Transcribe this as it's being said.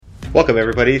Welcome,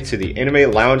 everybody, to the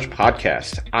Anime Lounge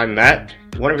podcast. I'm Matt,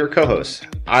 one of your co-hosts.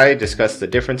 I discuss the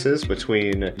differences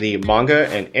between the manga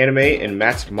and anime in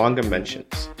Matt's Manga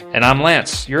Mentions. And I'm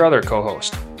Lance, your other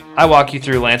co-host. I walk you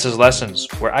through Lance's lessons,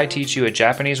 where I teach you a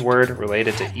Japanese word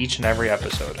related to each and every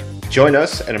episode. Join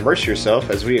us and immerse yourself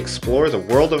as we explore the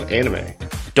world of anime.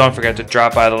 Don't forget to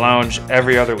drop by the lounge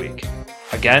every other week.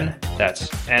 Again,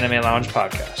 that's Anime Lounge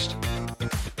Podcast.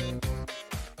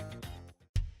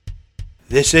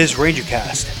 This is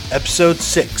Rangercast, Episode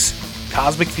 6,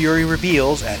 Cosmic Fury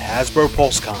Reveals at Hasbro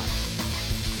PulseCon.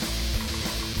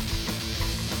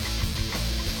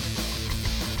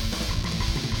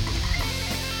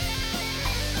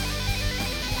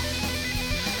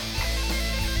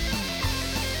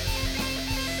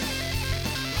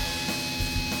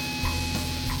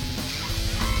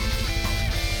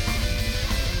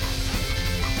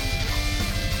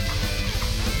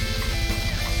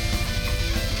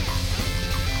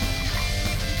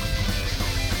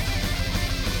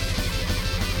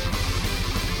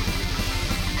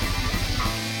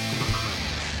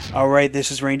 Alright,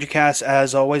 this is Rangercast.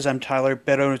 As always, I'm Tyler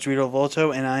Beto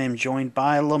Volto, and I am joined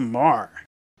by Lamar.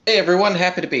 Hey everyone,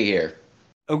 happy to be here.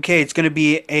 Okay, it's going to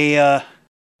be a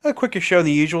quicker show than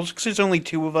the usual, because there's only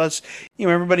two of us. You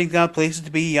know, everybody's got places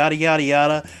to be, yada yada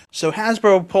yada. So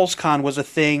Hasbro PulseCon was a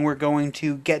thing. We're going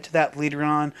to get to that later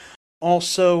on.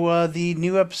 Also, the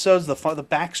new episodes, the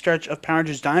backstretch of Power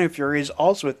Rangers Dino Fury is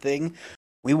also a thing.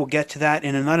 We will get to that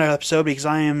in another episode, because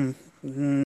I am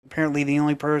apparently the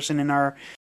only person in our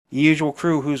usual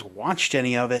crew who's watched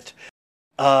any of it.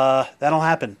 That'll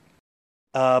happen.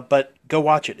 But go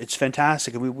watch it. It's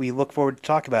fantastic. And we look forward to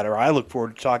talking about it, or I look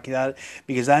forward to talking about it,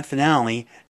 because that finale,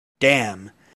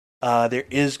 damn, there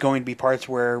is going to be parts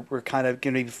where we're kind of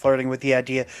going to be flirting with the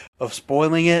idea of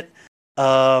spoiling it,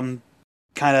 kind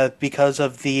of because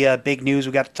of the big news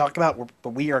we got to talk about, but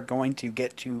we are going to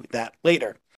get to that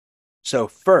later. So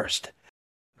first,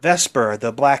 Vesper,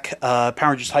 the Black Power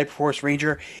Rangers Hyperforce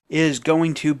Ranger, is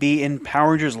going to be in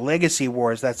Power Rangers Legacy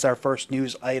Wars. That's our first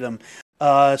news item.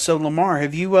 So, Lamar,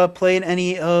 have you played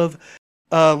any of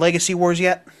Legacy Wars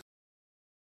yet?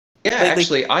 Yeah,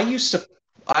 actually, I used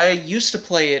to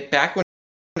play it back when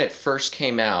it first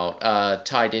came out,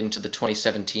 tied into the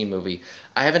 2017 movie.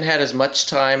 I haven't had as much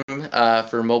time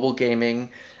for mobile gaming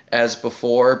as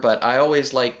before, but I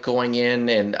always like going in,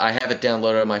 and I have it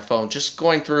downloaded on my phone, just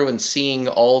going through and seeing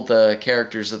all the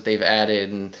characters that they've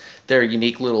added and their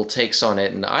unique little takes on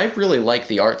it, and I really like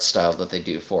the art style that they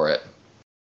do for it.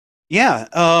 Yeah,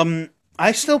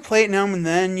 I still play it now and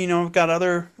then. You know, I've got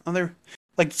other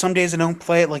like some days I don't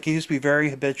play it. Like it used to be very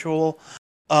habitual.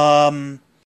 I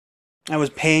was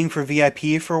paying for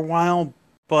VIP for a while,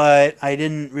 but I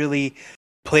didn't really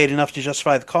play it enough to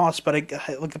justify the cost. But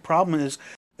the problem is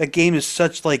that game is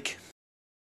such like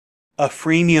a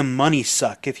freemium money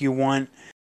suck if you want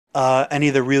any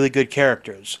of the really good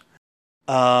characters.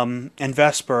 And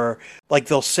Vesper, like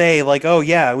they'll say like, oh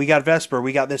yeah, we got Vesper,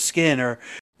 we got this skin or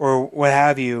what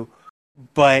have you,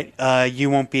 but you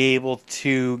won't be able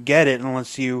to get it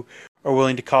unless you are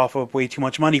willing to cough up way too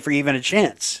much money for even a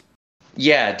chance.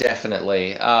 Yeah,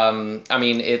 definitely. I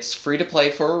mean, it's free to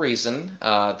play for a reason.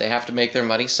 They have to make their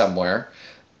money somewhere.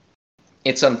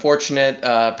 It's unfortunate.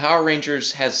 Power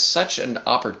Rangers has such an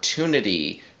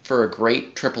opportunity for a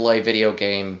great AAA video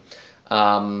game.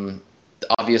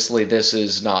 Obviously, this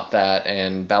is not that,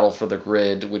 and Battle for the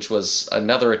Grid, which was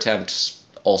another attempt,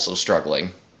 also struggling.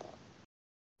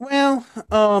 Well,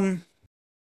 I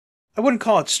wouldn't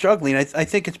call it struggling. I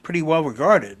think it's pretty well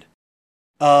regarded.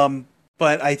 But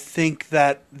I think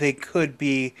that they could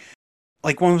be...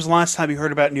 Like, when was the last time you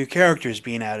heard about new characters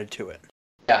being added to it?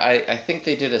 Yeah, I think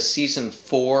they did a Season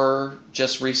 4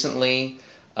 just recently.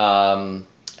 Again,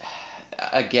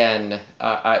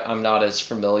 I'm not as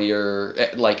familiar...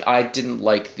 Like, I didn't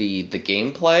like the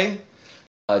gameplay.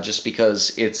 Just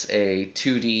because it's a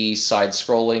 2D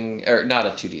side-scrolling, or not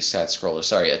a 2D side-scroller,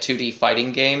 sorry, a 2D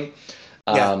fighting game.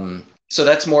 Yeah. So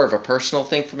that's more of a personal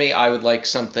thing for me. I would like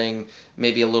something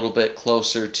maybe a little bit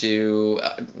closer to,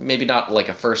 maybe not like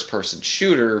a first-person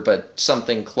shooter, but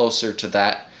something closer to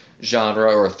that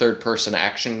genre, or a third-person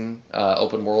action,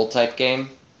 open-world type game.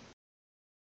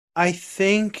 I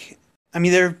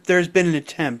mean, there's been an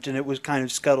attempt, and it was kind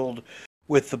of scuttled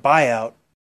with the buyout.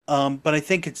 But I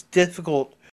think it's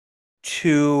difficult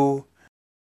to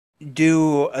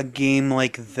do a game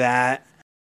like that.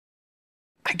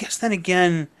 I guess then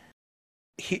again,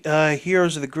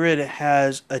 Heroes of the Grid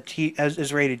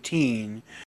is rated teen,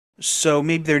 so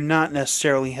maybe they're not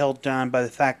necessarily held down by the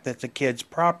fact that it's a kid's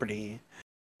property,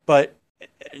 but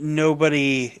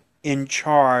nobody in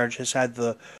charge has had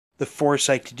the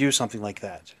foresight to do something like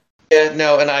that. Yeah,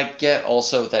 no, and I get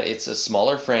also that it's a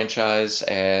smaller franchise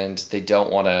and they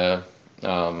don't want to,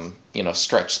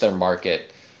 stretch their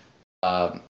market.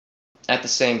 At the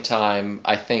same time,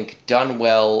 I think done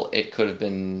well, it could have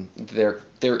been there.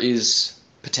 There is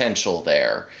potential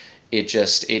there.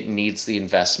 It needs the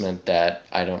investment that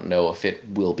I don't know if it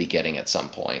will be getting at some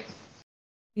point.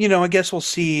 I guess we'll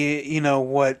see,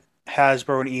 what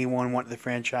Hasbro and E1 want the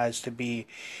franchise to be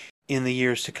in the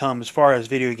years to come as far as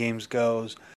video games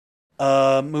goes.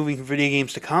 Moving from video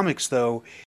games to comics, though,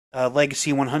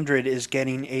 Legacy 100 is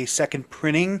getting a second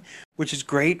printing, which is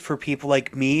great for people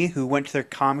like me who went to their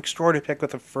comic store to pick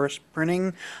up the first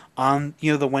printing on,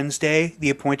 the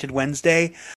appointed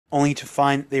Wednesday, only to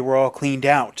find they were all cleaned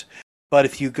out. But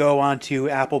if you go onto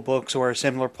Apple Books or a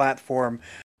similar platform,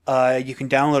 you can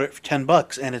download it for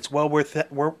 $10, and it's well worth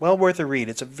a read.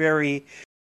 It's a very,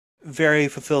 very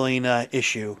fulfilling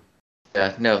issue.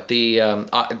 Yeah, no,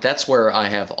 that's where I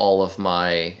have all of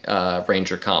my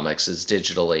Ranger comics is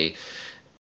digitally.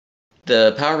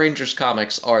 The Power Rangers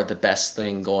comics are the best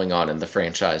thing going on in the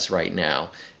franchise right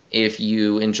now. If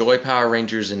you enjoy Power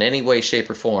Rangers in any way, shape,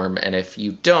 or form, and if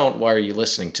you don't, why are you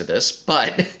listening to this?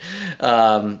 But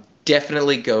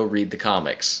definitely go read the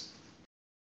comics.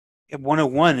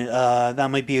 101,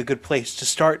 that might be a good place to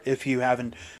start if you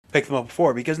haven't picked them up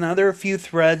before, because now there are a few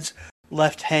threads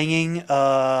left hanging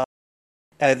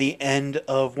at the end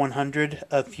of 100,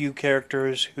 a few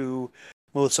characters who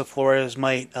Melissa Flores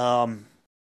might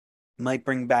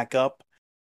bring back up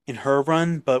in her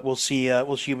run, but we'll see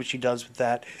what she does with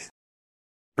that.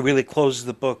 It really closes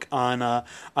the book on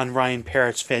Ryan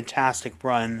Parrott's fantastic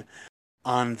run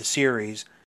on the series.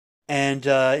 And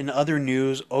in other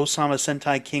news, Osama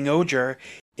Sentai King Oger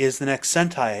is the next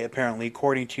Sentai, apparently,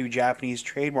 according to Japanese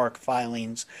trademark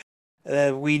filings.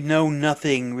 We know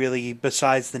nothing really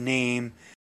besides the name.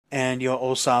 And,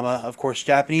 Osama, of course,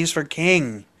 Japanese for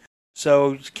king.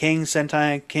 So, King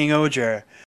Sentai King Oger.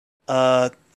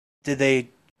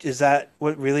 Is that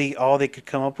what really all they could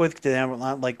come up with? Did they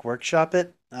not, workshop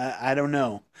it? I don't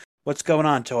know. What's going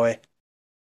on, Toy?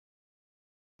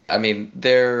 I mean,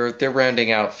 they're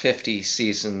rounding out 50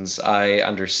 seasons. I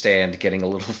understand getting a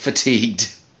little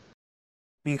fatigued.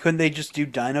 I mean, couldn't they just do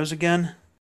dinos again?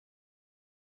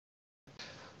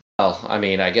 Well, I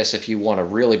mean, I guess if you want to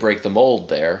really break the mold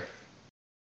there.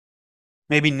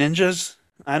 Maybe ninjas?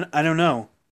 I don't know.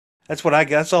 That's what I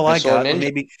got. That's all I got.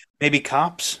 Maybe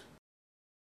cops?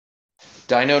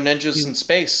 Dino ninjas in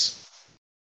space.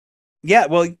 Yeah,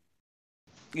 well,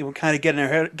 we're kind of getting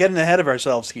ahead of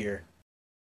ourselves here.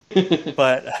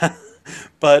 but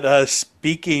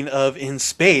speaking of in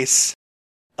space,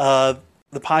 the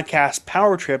podcast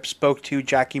Power Trip spoke to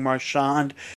Jackie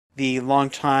Marchand, the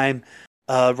longtime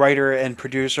writer and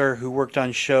producer who worked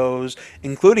on shows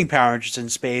including Power Rangers in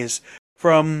Space,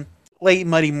 from late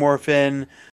Mighty Morphin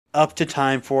up to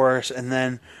Time Force, and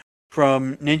then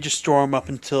from Ninja Storm up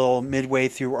until midway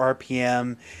through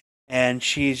RPM. And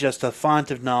she's just a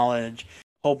font of knowledge,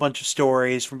 a whole bunch of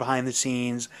stories from behind the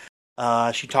scenes.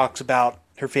 She talks about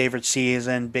her favorite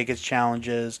season, biggest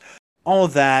challenges, all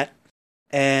of that.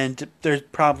 And there's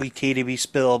probably tea to be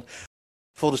spilled.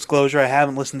 Full disclosure, I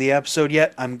haven't listened to the episode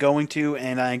yet. I'm going to,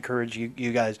 and I encourage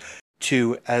you guys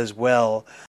to as well.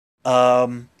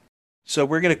 So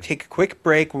we're going to take a quick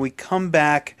break. When we come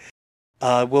back,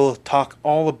 we'll talk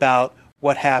all about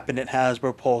what happened at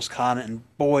Hasbro PulseCon, and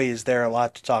boy, is there a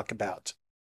lot to talk about.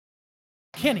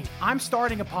 Kenny, I'm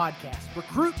starting a podcast.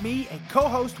 Recruit me a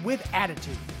co-host with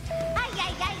attitude.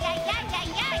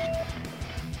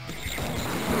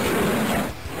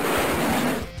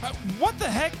 What the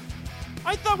heck?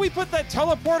 I thought we put that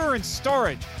teleporter in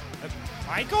storage.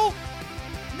 Michael?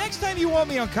 Next time you want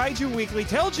me on Kaiju Weekly,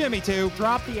 tell Jimmy to...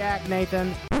 Drop the act,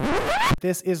 Nathan.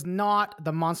 This is not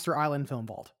the Monster Island Film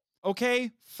Vault.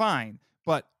 Okay, fine.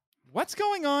 But what's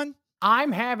going on?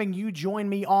 I'm having you join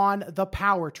me on The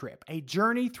Power Trip, a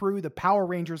journey through the Power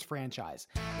Rangers franchise.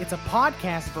 It's a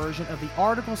podcast version of the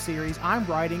article series I'm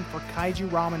writing for Kaiju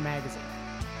Ramen magazine.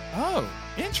 Oh,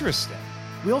 interesting.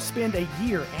 We'll spend a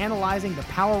year analyzing the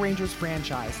Power Rangers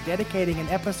franchise, dedicating an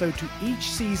episode to each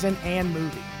season and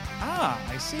movie. Ah,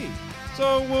 I see.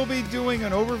 So we'll be doing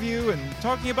an overview and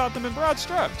talking about them in broad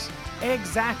strokes.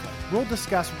 Exactly. We'll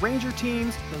discuss Ranger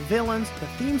teams, the villains, the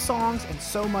theme songs, and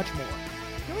so much more.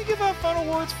 Can we give out fun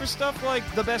awards for stuff like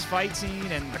the best fight scene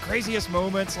and the craziest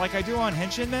moments like I do on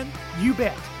Henshin Men? You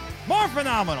bet. More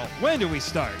phenomenal. When do we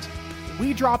start?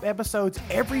 We drop episodes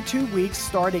every 2 weeks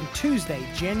starting Tuesday,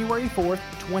 January 4th,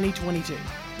 2022.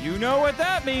 You know what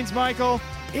that means, Michael.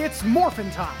 It's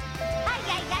morphin' time.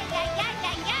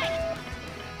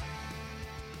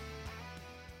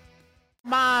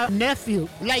 My nephew,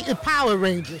 like the Power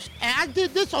Rangers. And I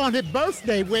did this on his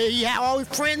birthday where he had all his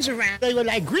friends around. They were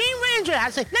like, Green Ranger. I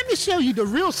said, let me show you the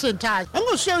real Sentai. I'm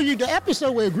going to show you the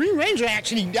episode where Green Ranger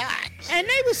actually died. And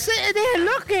they were sitting there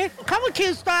looking. A couple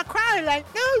kids started crying like,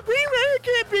 no, Green Ranger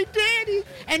can't be daddy.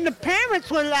 And the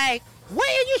parents were like, what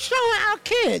are you showing our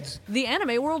kids? The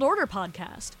Anime World Order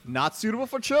podcast. Not suitable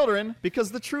for children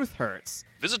because the truth hurts.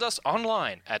 Visit us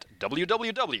online at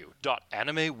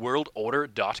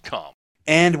www.animeworldorder.com.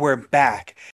 And we're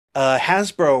back.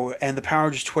 Hasbro and the Power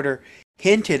Rangers Twitter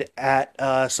hinted at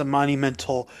some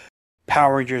monumental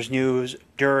Power Rangers news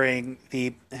during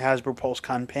the Hasbro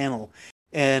PulseCon panel.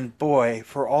 And boy,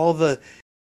 for all the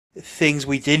things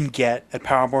we didn't get at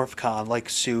Power MorphCon, like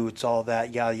suits, all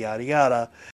that, yada, yada, yada,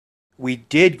 we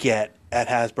did get at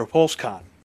Hasbro PulseCon.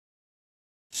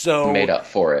 So made up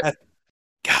for it.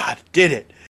 God, did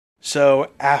it. So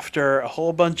after a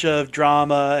whole bunch of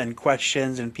drama and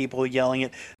questions and people yelling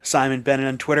at Simon Bennett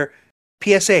on Twitter,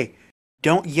 PSA,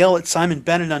 don't yell at Simon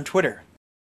Bennett on Twitter.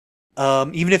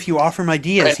 Even if you offer him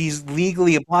ideas, he's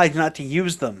legally obliged not to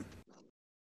use them.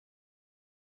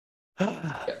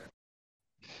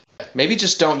 Maybe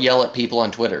just don't yell at people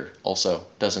on Twitter. Also,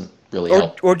 doesn't really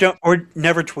help. Or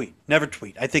never tweet. Never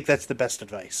tweet. I think that's the best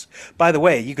advice. By the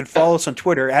way, you can follow us on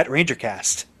Twitter at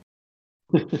Rangercast.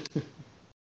 You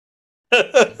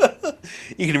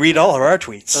can read all of our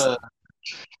tweets.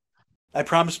 I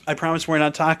promise we're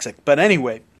not toxic. But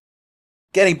anyway,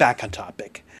 getting back on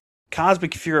topic.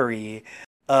 Cosmic Fury,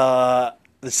 the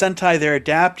Sentai they're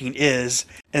adapting is,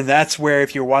 and that's where,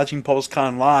 if you're watching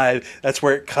PulseCon live, that's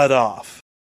where it cut off.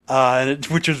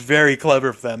 Which was very clever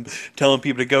of them, telling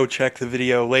people to go check the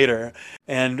video later.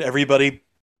 And everybody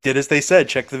did as they said,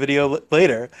 check the video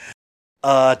later,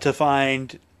 to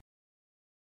find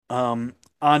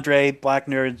Andre Black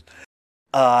Nerd,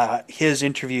 his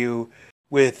interview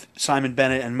with Simon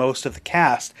Bennett and most of the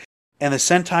cast. And the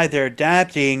Sentai they're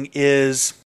adapting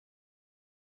is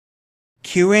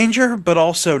Q Ranger, but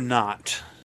also not.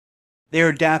 They're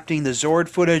adapting the Zord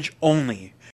footage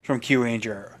only from Q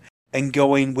Ranger and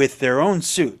going with their own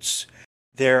suits,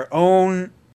 their own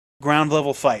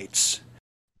ground-level fights.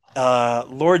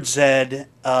 Lord Zed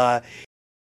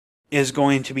is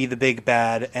going to be the big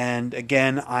bad, and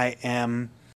again, I am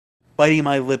biting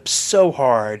my lips so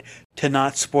hard to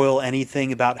not spoil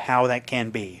anything about how that can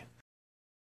be.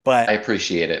 But I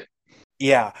appreciate it.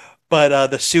 Yeah,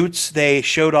 but the suits, they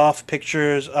showed off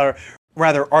pictures, or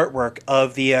rather artwork,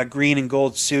 of the green and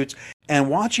gold suits, and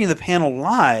watching the panel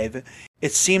live,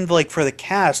 it seemed like for the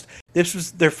cast, this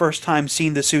was their first time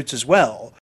seeing the suits as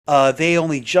well. They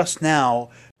only just now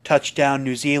touched down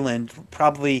New Zealand,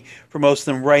 probably for most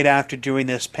of them right after doing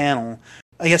this panel.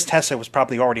 I guess Tessa was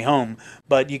probably already home,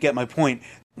 but you get my point.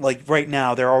 Like, right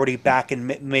now, they're already back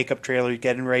in makeup trailers,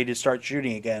 getting ready to start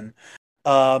shooting again.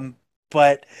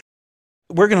 But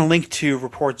we're going to link to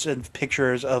reports and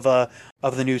pictures of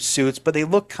the new suits, but they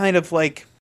look kind of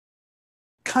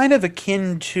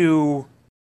akin to,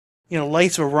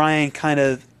 Lights of Orion kind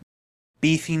of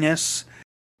beefiness,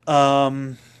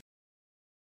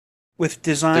 with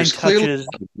design touches.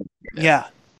 Yeah.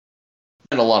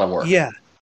 And a lot of work. Yeah.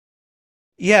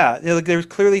 Yeah, there's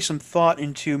clearly some thought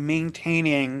into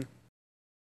maintaining,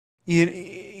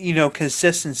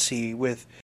 consistency with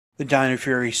the Dino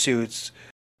Fury suits,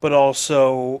 but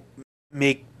also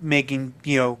making,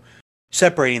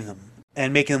 separating them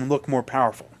and making them look more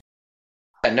powerful.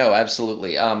 No,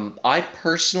 absolutely. I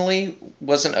personally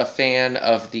wasn't a fan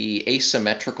of the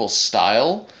asymmetrical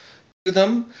style to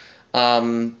them.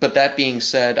 But that being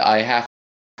said, I have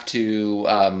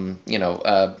to,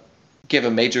 give a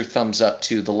major thumbs up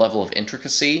to the level of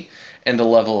intricacy and the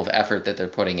level of effort that they're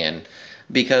putting in.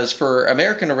 Because for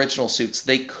American original suits,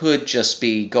 they could just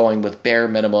be going with bare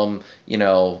minimum,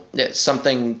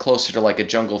 something closer to like a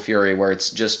Jungle Fury where it's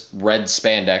just red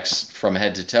spandex from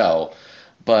head to toe.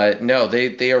 But no,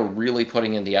 they are really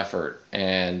putting in the effort,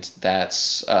 and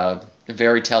that's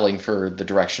very telling for the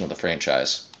direction of the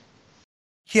franchise.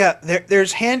 Yeah,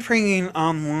 there's hand-wringing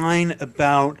online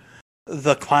about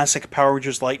the classic Power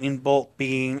Rangers Lightning Bolt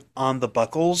being on the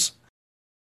buckles,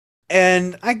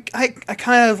 and I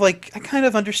kind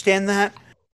of understand that,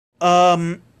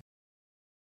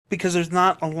 because there's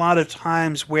not a lot of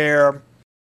times where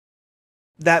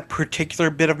that particular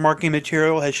bit of marketing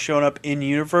material has shown up in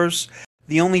universe.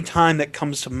 The only time that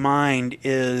comes to mind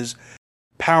is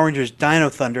Power Rangers Dino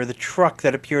Thunder. The truck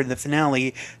that appeared in the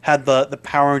finale had the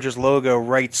Power Rangers logo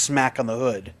right smack on the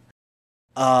hood.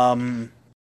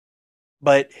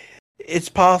 But it's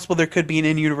possible there could be an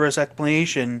in-universe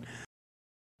explanation.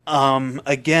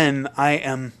 Again, I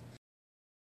am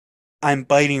I'm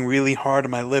biting really hard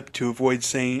on my lip to avoid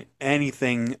saying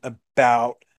anything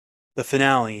about the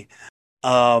finale.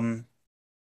 But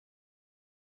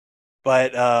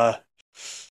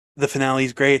the finale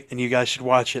is great, and you guys should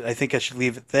watch it. I think I should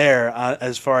leave it there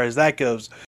as far as that goes.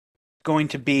 Going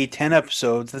to be 10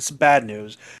 episodes. That's bad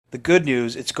news. The good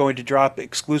news, it's going to drop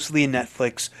exclusively in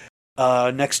Netflix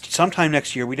sometime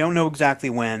next year. We don't know exactly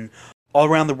when. All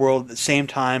around the world at the same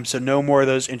time, so no more of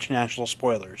those international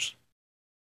spoilers.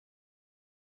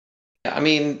 I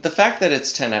mean, the fact that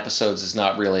it's 10 episodes is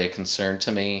not really a concern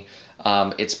to me.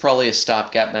 It's probably a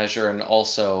stopgap measure, and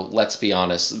also, let's be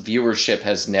honest, viewership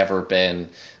has never been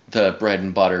the bread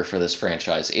and butter for this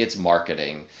franchise. It's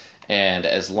marketing. And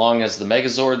as long as the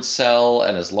Megazords sell,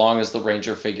 and as long as the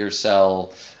Ranger figures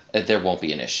sell, there won't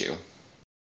be an issue.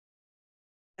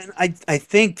 And I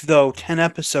think, though, 10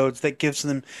 episodes, that gives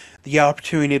them the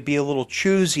opportunity to be a little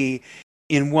choosy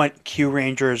in what Q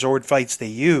Ranger Zord fights they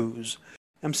use.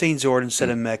 I'm saying Zord instead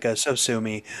of Mecha, so sue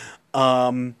me.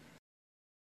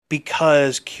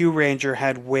 Because Q Ranger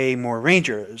had way more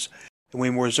Rangers, and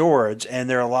way more Zords, and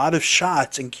there are a lot of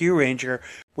shots in Q Ranger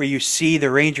where you see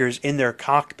the Rangers in their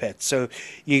cockpits. So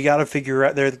you got to figure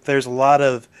out there's a lot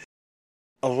of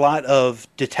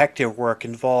detective work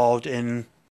involved in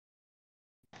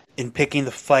picking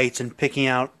the fights and picking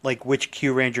out like which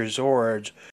Q Ranger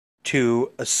Zords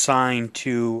to assign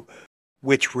to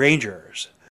which Rangers.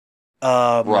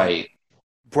 Right.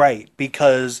 Right,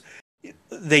 because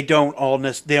they don't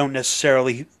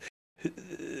necessarily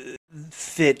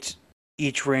fit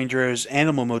each Ranger's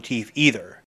animal motif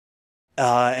either.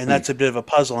 And that's a bit of a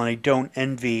puzzle, and I don't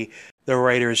envy the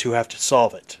writers who have to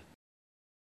solve it.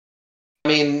 I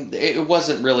mean, it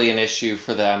wasn't really an issue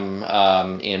for them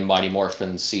in Mighty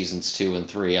Morphin seasons 2 and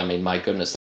 3. I mean, my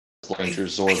goodness, Ranger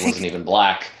Zord wasn't even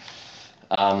black.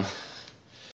 You know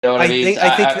what I mean?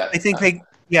 I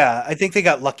think they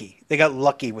got lucky. They got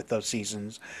lucky with those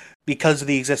seasons because of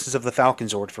the existence of the Falcon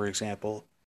Zord, for example.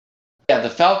 Yeah, the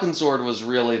Falcon Zord was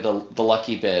really the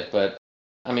lucky bit, but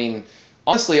I mean,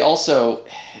 honestly, also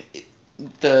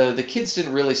the kids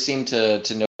didn't really seem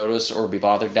to notice or be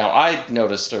bothered. Now, I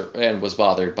noticed and was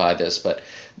bothered by this, but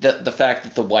the fact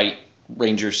that the white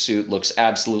Ranger suit looks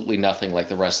absolutely nothing like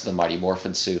the rest of the Mighty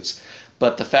Morphin suits.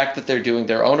 But the fact that they're doing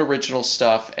their own original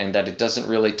stuff and that it doesn't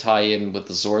really tie in with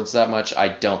the Zords that much, I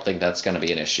don't think that's going to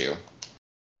be an issue.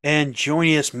 And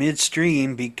joining us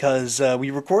midstream because we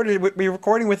were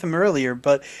recording with him earlier,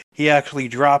 but he actually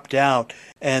dropped out,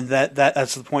 and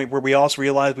that's the point where we also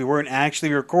realized we weren't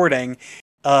actually recording.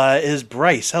 Is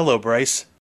Bryce? Hello, Bryce.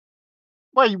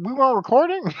 Wait, we weren't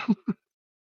recording?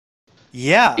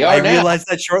 Yeah, I realized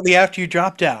that shortly after you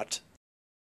dropped out.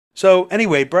 So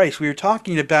anyway, Bryce, we were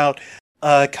talking about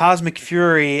Cosmic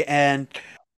Fury and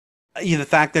the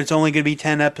fact that it's only going to be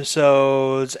 10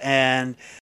 episodes, and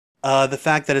the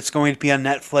fact that it's going to be on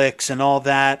Netflix and all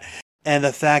that, and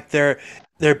the fact they're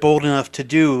bold enough to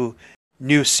do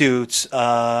new suits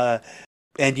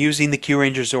and using the Q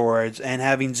Ranger Zords and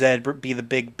having Zed be the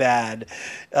big bad.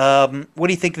 What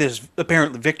do you think of this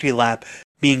apparently victory lap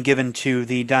being given to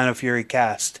the Dino Fury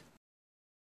cast?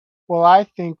 Well, I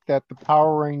think that the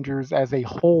Power Rangers as a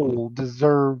whole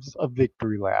deserves a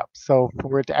victory lap. So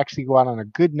for it to actually go out on a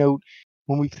good note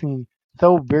when we've seen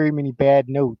so very many bad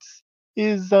notes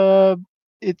is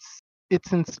it's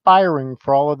inspiring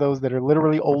for all of those that are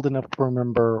literally old enough to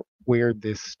remember where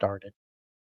this started.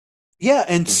 Yeah,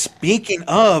 and speaking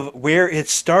of where it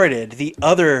started, the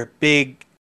other big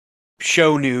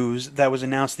show news that was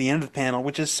announced at the end of the panel,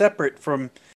 which is separate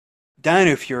from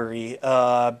Dino Fury,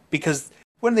 because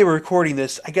when they were recording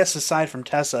this, I guess aside from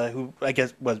Tessa, who I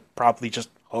guess was probably just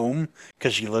home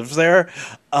because she lives there,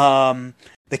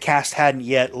 the cast hadn't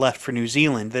yet left for New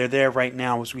Zealand. They're there right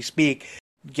now as we speak,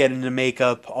 getting into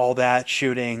makeup, all that,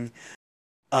 shooting.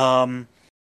 But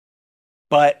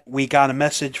we got a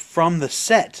message from the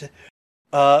set,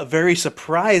 a very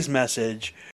surprise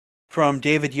message from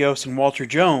David Yost and Walter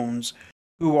Jones,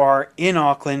 who are in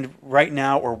Auckland right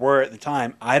now, or were at the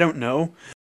time, I don't know,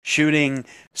 shooting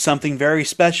something very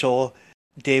special,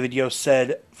 David Yost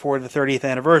said, for the 30th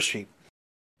anniversary.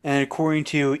 And according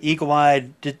to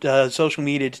eagle-eyed social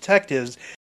media detectives,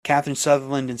 Catherine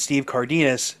Sutherland and Steve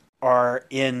Cardenas are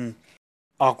in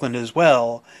Auckland as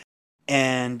well.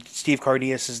 And Steve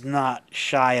Cardenas is not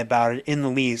shy about it in the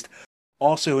least.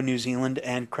 Also in New Zealand,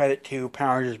 and credit to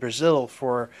Power Rangers Brazil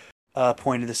for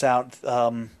pointing this out.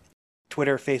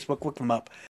 Twitter, Facebook, look them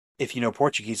up if you know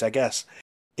Portuguese, I guess.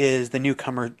 Is the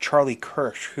newcomer Charlie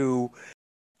Kirsch, who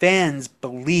fans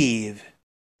believe,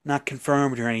 not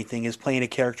confirmed or anything, is playing a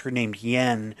character named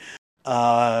Yen,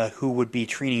 who would be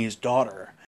Trini's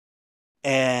daughter.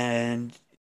 And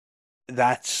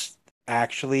that's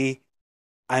actually,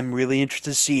 I'm really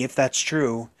interested to see if that's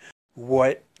true.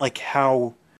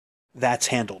 How that's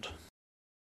handled.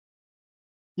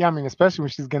 Yeah, I mean, especially when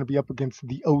she's going to be up against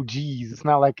the OGs. It's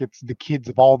not like it's the kids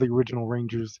of all the original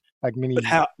Rangers, like many. But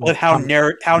how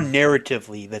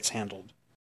narratively that's handled.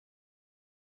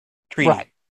 Trini. Right.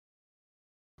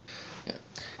 Yeah.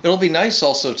 It'll be nice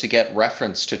also to get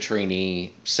reference to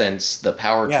Trini since the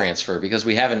power transfer, because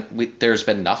there's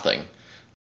been nothing.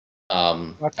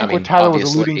 I think what Tyler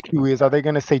was alluding to is, are they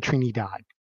going to say Trini died?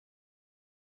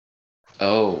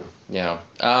 Oh, yeah.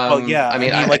 Well, yeah. I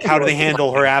mean, how do they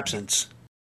handle her absence?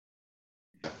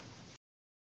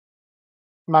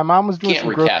 My mom was doing can't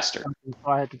recast her, so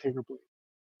I had to take her place.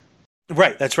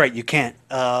 Right, that's right. You can't.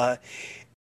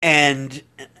 And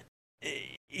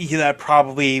that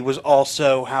probably was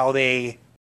also how they.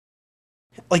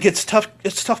 It's tough.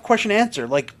 It's a tough question to answer.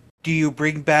 Do you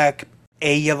bring back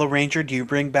a Yellow Ranger? Do you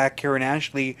bring back Karen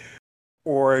Ashley,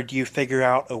 or do you figure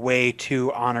out a way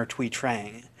to honor Tui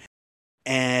Trang?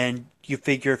 And you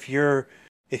figure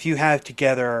if you have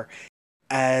together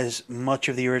as much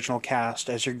of the original cast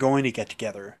as you're going to get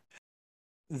together,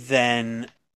 then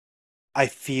I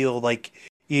feel like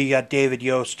you got David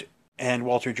Yost and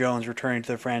Walter Jones returning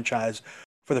to the franchise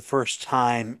for the first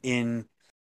time in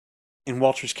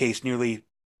Walter's case, nearly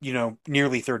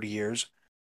 30 years.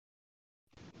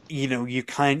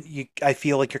 I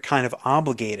feel like you're kind of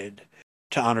obligated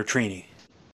to honor Trini.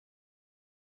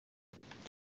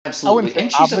 Absolutely,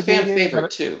 and she's a fan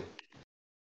favorite too.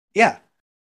 Yeah.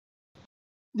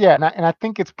 Yeah, and I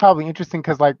think it's probably interesting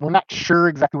because we're not sure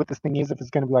exactly what this thing is, if it's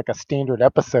going to be like a standard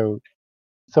episode.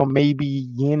 So maybe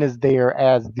Yin is there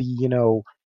as the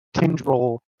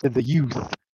tendril to the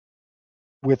youth,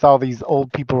 with all these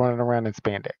old people running around in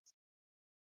spandex.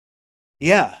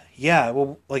 Yeah.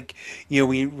 Well,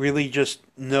 we really just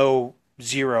know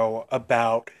zero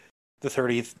about the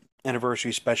 30th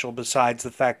anniversary special, besides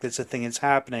the fact that it's a thing that's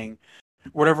happening,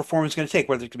 whatever form it's going to take,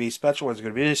 whether it could be special, whether it's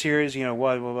going to be a series,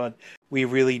 what we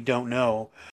really don't know,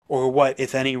 or what,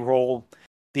 if any, role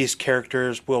these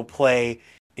characters will play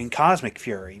in Cosmic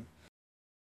Fury.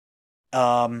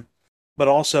 But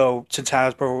also, since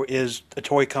Hasbro is a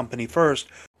toy company first,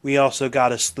 we also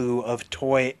got a slew of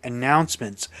toy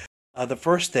announcements. The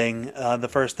first thing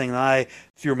that I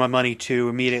threw my money to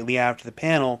immediately after the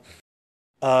panel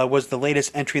was the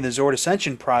latest entry in the Zord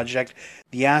Ascension project,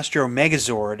 the Astro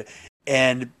Megazord.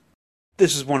 And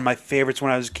this is one of my favorites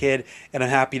when I was a kid, and I'm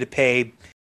happy to pay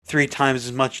 3 times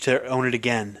as much to own it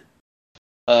again.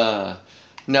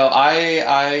 No,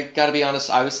 I gotta be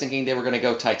honest, I was thinking they were gonna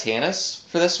go Titanus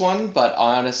for this one, but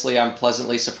honestly, I'm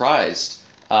pleasantly surprised.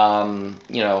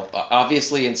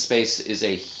 Obviously In Space is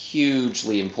a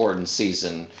hugely important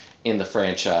season in the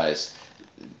franchise.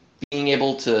 Being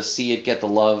able to see it get the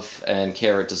love and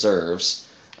care it deserves.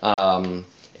 And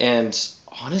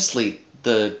honestly,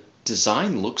 the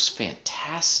design looks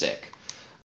fantastic.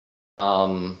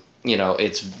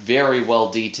 It's very well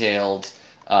detailed.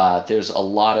 There's a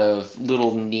lot of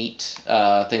little neat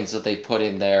things that they put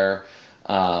in there.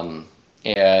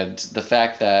 And the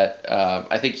fact that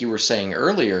I think you were saying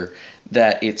earlier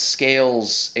that it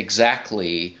scales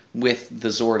exactly with the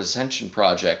Zord Ascension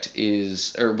project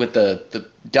with the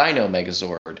Dino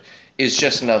Megazord is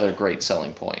just another great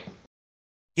selling point.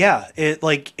 Yeah,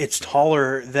 it's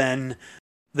taller than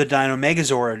the Dino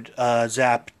Megazord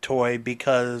Zap toy,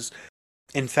 because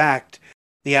in fact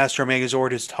the Astro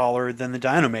Megazord is taller than the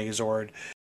Dino Megazord.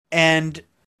 And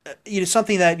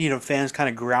something that fans kind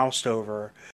of groused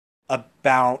over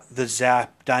about the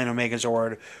Zap Dino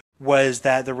Megazord was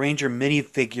that the Ranger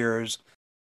minifigures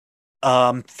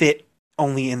fit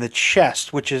only in the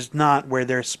chest, which is not where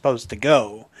they're supposed to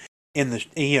go in the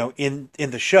in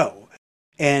the show.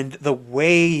 And the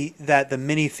way that the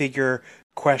minifigure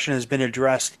question has been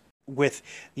addressed with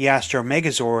the Astro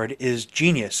Megazord is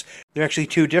genius. There are actually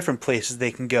 2 different places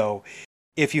they can go.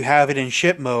 If you have it in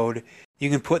ship mode, you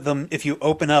can put them, if you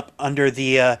open up under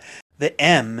the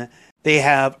M, they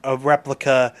have a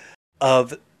replica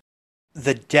of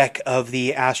the deck of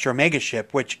the Astro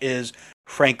Megaship, which is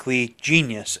frankly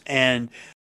genius. And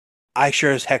I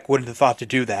sure as heck wouldn't have thought to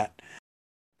do that.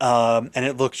 And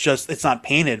it looks it's not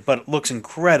painted, but it looks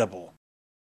incredible.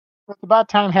 It's about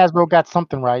time Hasbro got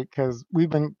something right, because we've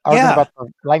been arguing about the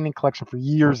Lightning Collection for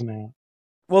years now.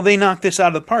 Well, they knocked this out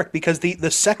of the park, because the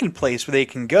second place where they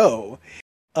can go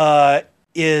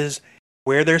is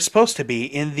where they're supposed to be,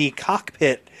 in the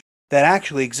cockpit that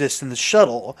actually exists in the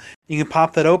shuttle. You can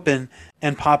pop that open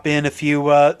and pop in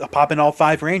all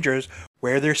 5 Rangers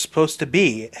where they're supposed to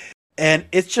be. And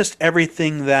it's just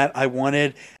everything that I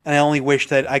wanted, and I only wish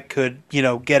that I could,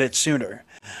 get it sooner.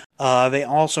 They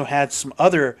also had some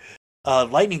other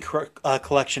Lightning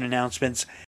Collection announcements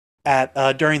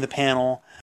during the panel.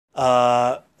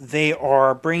 They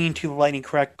are bringing to the Lightning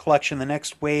Collection the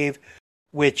next wave,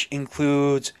 which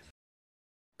includes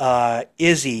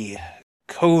Izzy,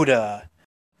 Coda,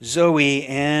 Zoe,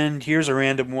 and here's a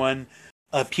random one,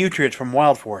 Putrid from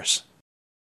Wild Force.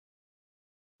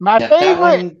 My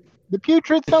favorite! The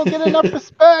Putrids don't get enough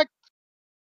respect!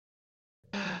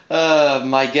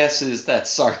 My guess is that's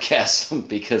sarcasm,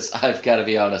 because I've got to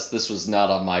be honest, this was not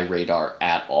on my radar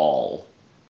at all.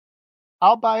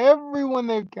 I'll buy everyone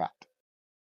they've got.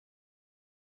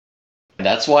 And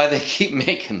that's why they keep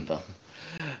making them.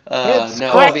 I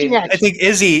think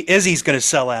Izzy's going to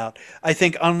sell out. I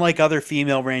think, unlike other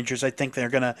female Rangers, I think they're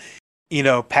going to,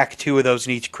 pack 2 of those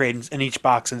in each crate, in each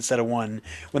box instead of 1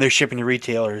 when they're shipping to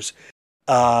retailers.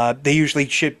 They usually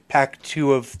pack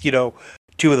 2 of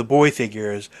the boy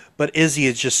figures, but Izzy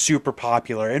is just super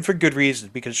popular, and for good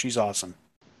reason, because she's awesome.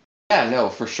 Yeah, no,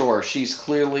 for sure. She's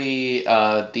clearly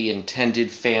the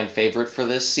intended fan favorite for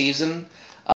this season.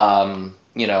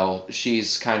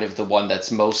 She's kind of the one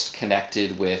that's most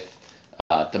connected with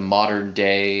the modern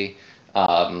day,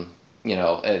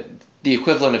 the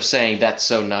equivalent of saying that's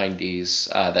so 90s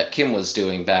that Kim was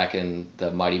doing back in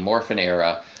the Mighty Morphin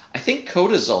era. I think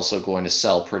Coda's also going to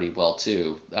sell pretty well,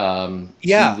 too.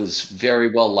 He was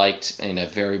very well liked in a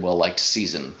very well liked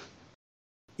season.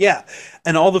 Yeah,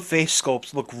 and all the face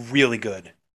sculpts look really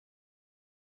good.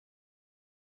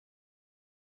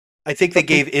 I think they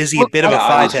gave Izzy a bit of a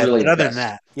 5-head, but other than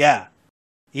that, yeah.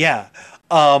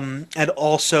 And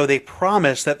also they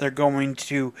promised that they're going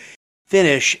to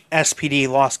finish SPD,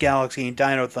 Lost Galaxy, and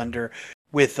Dino Thunder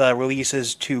with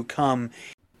releases to come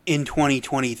in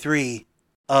 2023.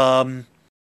 And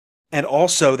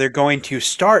also they're going to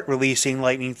start releasing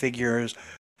Lightning figures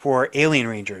for Alien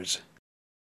Rangers.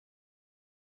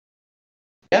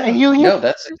 Yeah,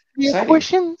 that's exciting.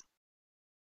 Questions?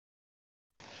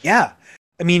 Yeah.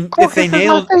 I mean, if they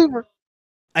nailed...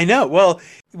 I know. Well,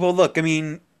 look, I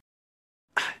mean,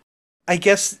 I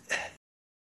guess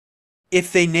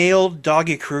if they nailed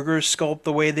Doggy Kruger's sculpt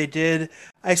the way they did,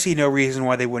 I see no reason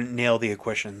why they wouldn't nail the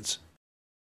Equestrians.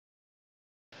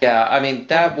 Yeah, I mean,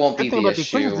 that won't be the issue. The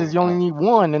Equestrians is you only need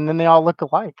 1, and then they all look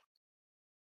alike.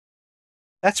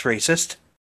 That's racist.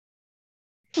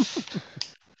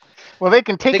 Well, they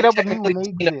can take it up with me when they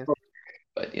exist.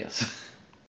 But yes.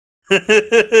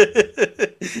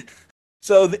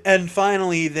 So, and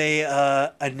finally, they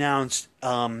announced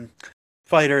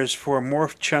fighters for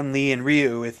Morph, Chun-Li, and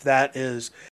Ryu. If that is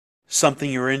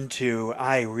something you're into,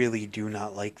 I really do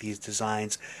not like these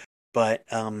designs. But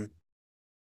Blue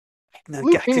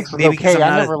Phoenix was okay.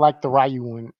 I never liked the Ryu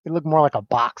one. It looked more like a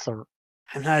boxer.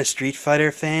 I'm not a Street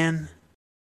Fighter fan.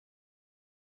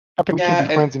 I think we can't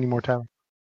be friends anymore, Tyler.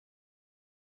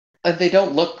 They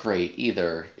don't look great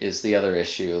either, is the other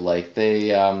issue. Like, they,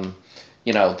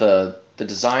 the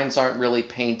designs aren't really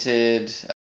painted.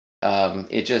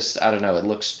 It just, I don't know, it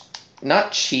looks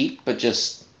not cheap, but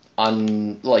just I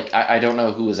don't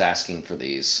know who was asking for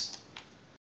these.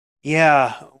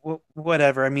 Yeah,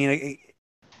 whatever. I mean,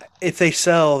 if they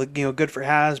sell, good for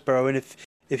Hasbro, and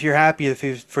if you're happy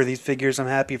for these figures, I'm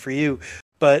happy for you.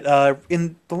 But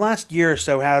in the last year or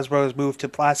so, Hasbro has moved to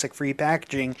plastic-free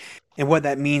packaging, and what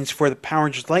that means for the Power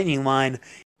Rangers Lightning line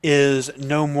is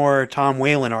no more Tom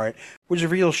Whalen art, which is a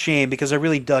real shame because I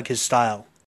really dug his style.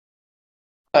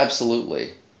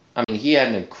 Absolutely. I mean, he had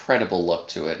an incredible look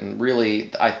to it, and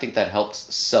really, I think that helped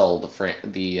sell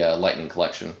the Lightning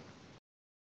collection.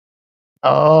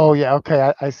 Oh, yeah,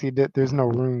 okay, I see that there's no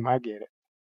room. I get it.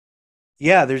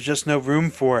 Yeah, there's just no room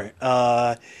for it.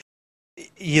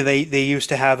 They used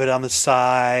to have it on the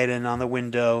side and on the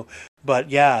window, but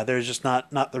yeah, there's just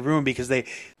not the room because they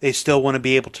still want to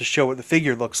be able to show what the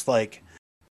figure looks like.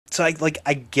 So I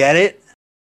get it,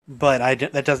 but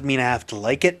that doesn't mean I have to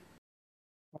like it.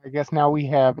 I guess now we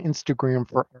have Instagram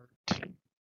for art.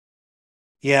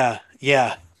 Yeah.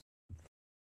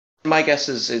 My guess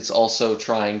is it's also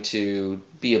trying to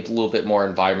be a little bit more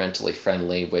environmentally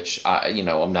friendly, which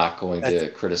I'm not going to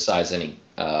criticize any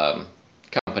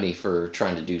company for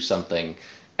trying to do something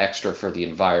extra for the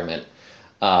environment.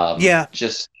 Yeah,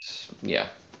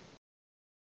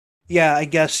 I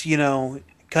guess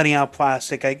cutting out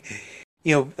plastic. I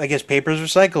guess paper is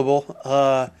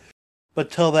recyclable. But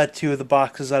tell that to the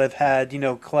boxes that I've had,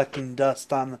 collecting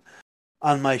dust on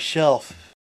my shelf.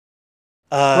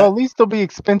 Well, at least they'll be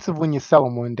expensive when you sell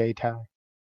them one day, Tyler.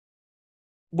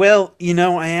 Well,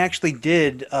 I actually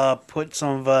did put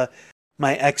some of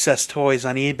my excess toys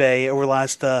on eBay over the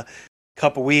last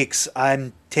couple weeks.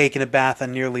 I'm taking a bath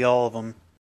on nearly all of them.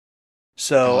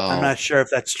 So I'm not sure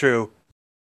if that's true.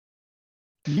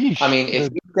 Yeesh, I mean, if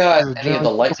you've got any of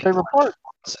the lightning part.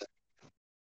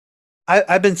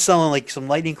 I've been selling like some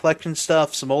Lightning Collection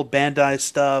stuff, some old Bandai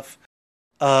stuff,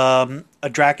 a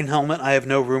Draken helmet I have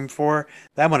no room for.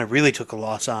 That one I really took a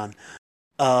loss on.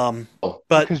 But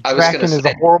because Draken is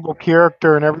a horrible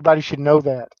character, and everybody should know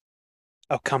that.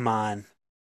 Oh, come on!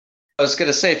 I was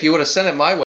gonna say, if you would have sent it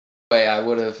my way, I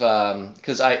would have,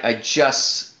 because I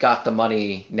just got the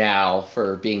money now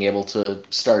for being able to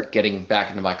start getting back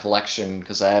into my collection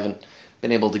because I haven't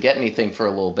been able to get anything for a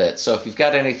little bit. So if you've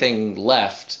got anything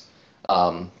left,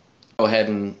 go ahead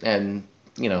and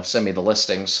send me the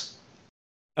listings.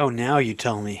 Oh, now you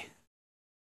tell me.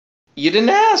 You didn't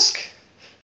ask.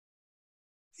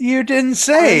 You didn't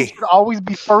say. You should always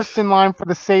be first in line for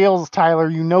the sales, Tyler.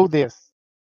 You know this.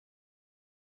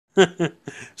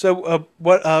 So,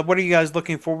 what are you guys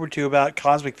looking forward to about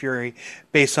Cosmic Fury,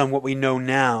 based on what we know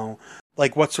now?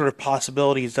 Like, what sort of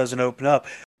possibilities does it open up,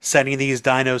 sending these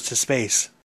dinos to space?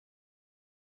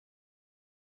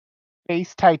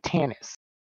 Space Titanus.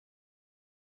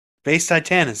 Space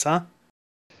Titanus, huh?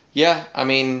 Yeah, I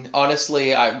mean, honestly,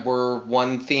 we're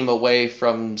one theme away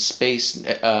from space,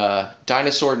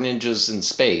 dinosaur ninjas in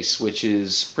space, which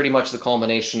is pretty much the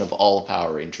culmination of all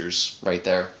Power Rangers right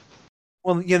there.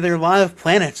 Well, yeah, there are a lot of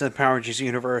planets in the Power Rangers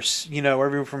universe.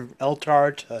 Everyone from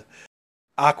Eltar to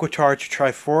Aquitar to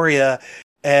Triforia,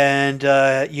 and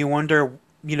you wonder,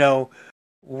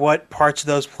 what parts of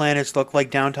those planets look like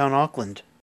downtown Auckland.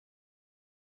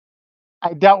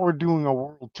 I doubt we're doing a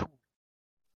world tour.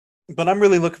 But I'm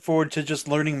really looking forward to just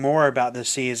learning more about this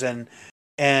season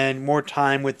and more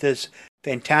time with this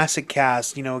fantastic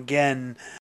cast. Again,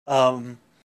 go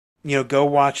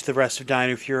watch the rest of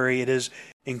Dino Fury. It is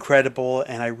incredible,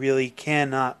 and I really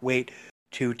cannot wait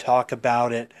to talk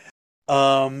about it.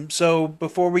 So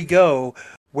before we go,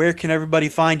 where can everybody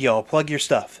find y'all? Plug your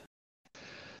stuff.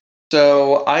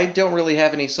 So I don't really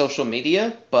have any social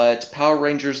media, but Power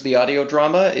Rangers the audio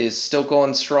drama is still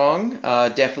going strong.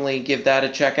 Definitely give that a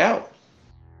check out.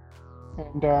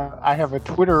 And I have a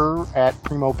Twitter at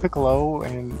Primo Piccolo,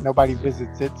 and nobody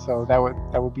visits it, so that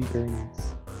would be very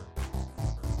nice.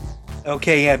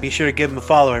 Okay, yeah, be sure to give them a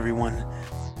follow, everyone.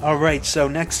 All right, so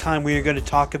next time we are going to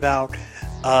talk about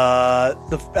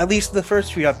at least the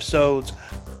first few episodes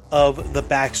of the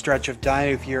backstretch of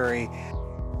Dino Fury.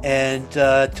 And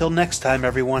till next time,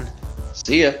 everyone.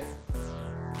 See ya.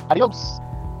 Adios.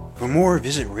 For more,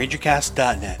 visit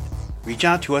Rangercast.net. Reach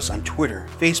out to us on Twitter,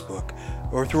 Facebook,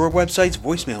 or through our website's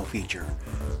voicemail feature.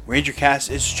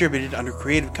 Rangercast is distributed under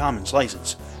Creative Commons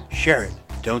license. Share it,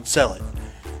 don't sell it.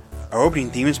 Our opening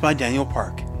theme is by Daniel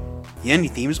Park. The ending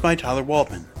theme is by Tyler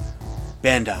Waldman.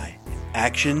 Bandai.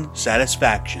 Action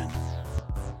Satisfaction.